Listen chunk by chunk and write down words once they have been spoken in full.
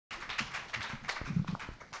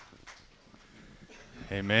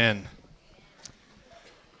Amen.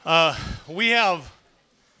 We have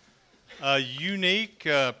a unique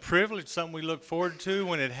privilege, something we look forward to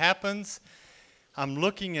when it happens. I'm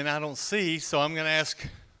looking and I don't see, so I'm going to ask,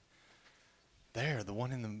 there, the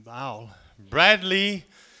one in the aisle, Bradley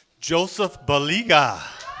Joseph Baliga,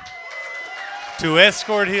 to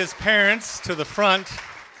escort his parents to the front.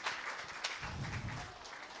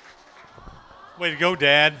 Way to go,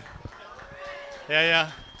 Dad.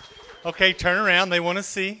 Yeah. Okay, turn around. They want to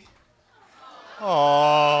see. Oh.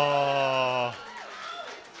 All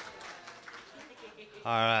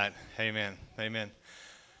right. Amen. Amen.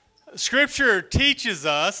 Scripture teaches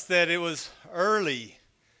us that it was early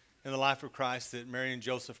in the life of Christ that Mary and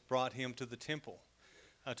Joseph brought him to the temple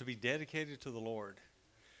to be dedicated to the Lord.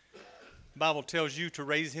 The Bible tells you to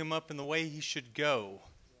raise him up in the way he should go.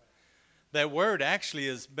 That word actually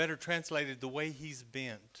is better translated the way he's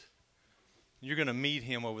bent. You're going to meet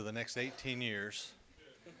him over the next 18 years.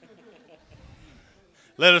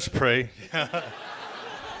 Let us pray.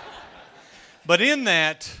 But in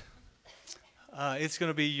that, it's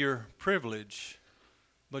going to be your privilege,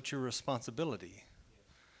 but your responsibility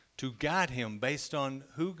to guide him based on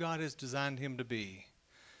who God has designed him to be,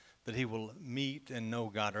 that he will meet and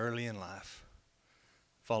know God early in life.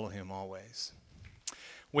 Follow him always.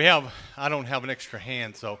 I don't have an extra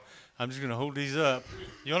hand, so I'm just going to hold these up.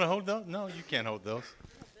 You want to hold those? No, you can't hold those.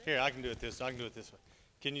 Here, I can do it this way.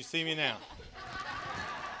 Can you see me now?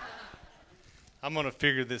 I'm going to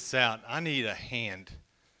figure this out. I need a hand.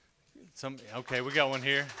 Okay, we got one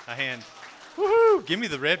here. A hand. Woohoo! Give me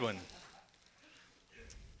the red one.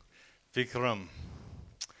 Vikram.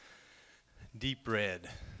 Deep red.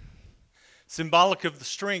 Symbolic of the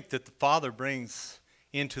strength that the Father brings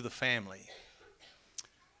into the family.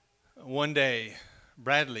 One day,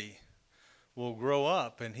 Bradley will grow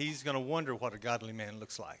up, and he's going to wonder what a godly man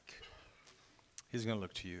looks like. He's going to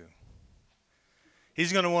look to you.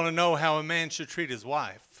 He's going to want to know how a man should treat his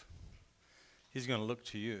wife. He's going to look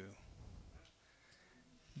to you.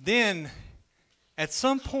 Then, at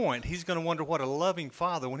some point, he's going to wonder what a loving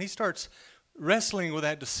father, when he starts wrestling with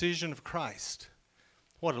that decision of Christ,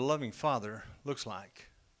 what a loving father looks like.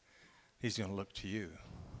 He's going to look to you.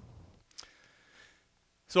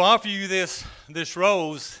 So I offer you this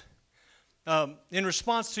rose in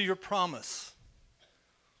response to your promise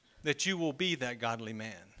that you will be that godly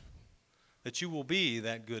man, that you will be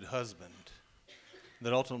that good husband,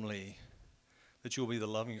 that ultimately that you will be the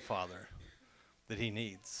loving father that he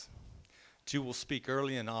needs, that you will speak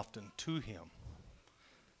early and often to him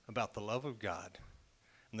about the love of God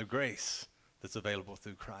and the grace that's available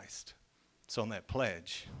through Christ. So on that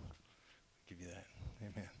pledge, I'll give you that.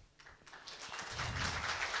 Amen.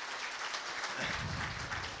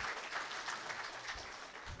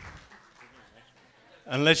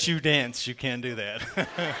 Unless you dance, you can't do that. Don't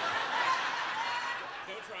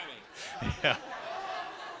try me.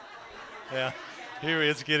 Yeah. Here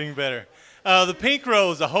it's getting better. The pink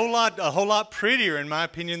rose, a whole lot prettier in my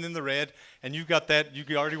opinion than the red, and you've got that. You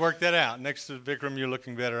already worked that out. Next to Vikram, you're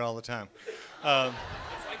looking better all the time. It's like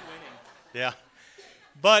winning. Yeah.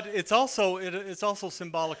 But it's also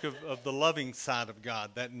symbolic of the loving side of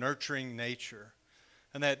God, that nurturing nature,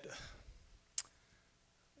 and that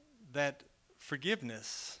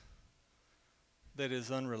forgiveness that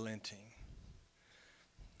is unrelenting.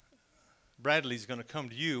 Bradley's going to come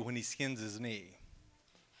to you when he skins his knee.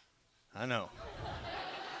 I know.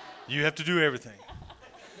 You have to do everything.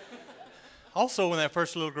 Also, when that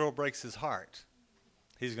first little girl breaks his heart,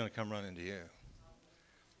 he's going to come running to you.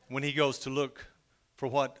 When he goes to look for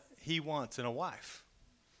what he wants in a wife,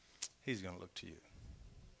 he's going to look to you.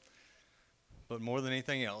 But more than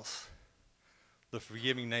anything else, the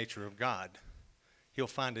forgiving nature of God, he'll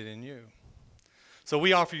find it in you. So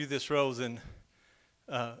we offer you this rose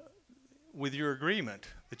with your agreement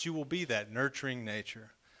that you will be that nurturing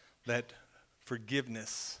nature, that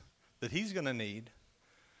forgiveness that he's going to need,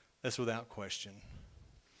 that's without question,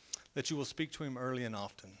 that you will speak to him early and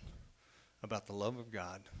often about the love of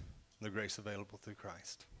God, the grace available through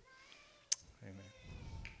Christ. Amen.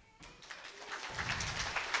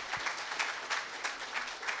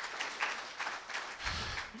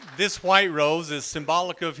 This white rose is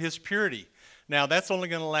symbolic of his purity. Now, that's only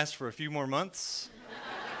going to last for a few more months.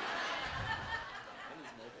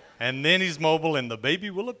 And then he's mobile and the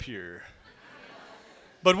baby will appear.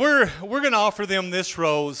 But we're going to offer them this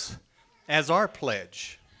rose as our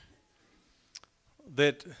pledge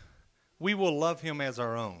that we will love him as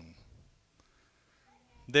our own,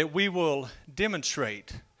 that we will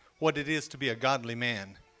demonstrate what it is to be a godly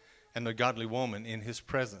man and a godly woman in his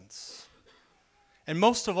presence. And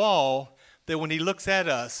most of all, that when he looks at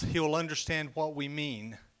us, he'll understand what we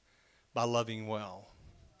mean by loving well.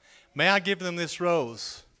 May I give them this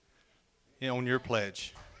rose on your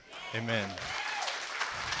pledge? Amen.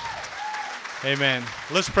 Amen.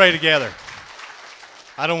 Let's pray together.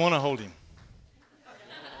 I don't want to hold him.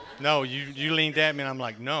 No, you leaned at me and I'm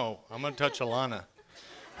like, no, I'm going to touch Alana.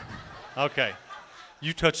 Okay.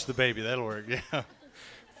 You touch the baby. That'll work. Yeah.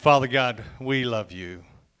 Father God, we love you.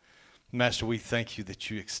 Master, we thank you that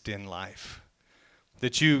you extend life,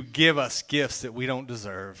 that you give us gifts that we don't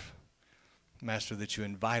deserve. Master, that you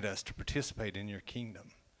invite us to participate in your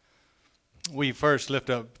kingdom. We first lift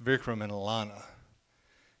up Vikram and Alana.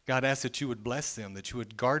 God, ask that you would bless them, that you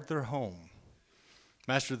would guard their home.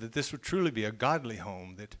 Master, that this would truly be a godly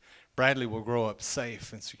home, that Bradley will grow up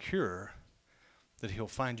safe and secure, that he'll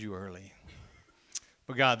find you early.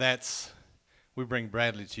 But God, we bring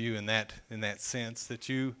Bradley to you in that sense, that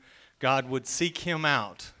you, God, would seek him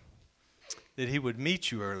out, that he would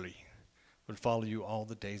meet you early, would follow you all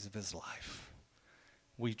the days of his life.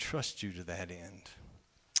 We trust you to that end.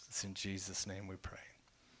 It's in Jesus' name we pray.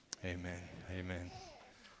 Amen. Amen.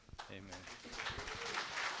 Amen.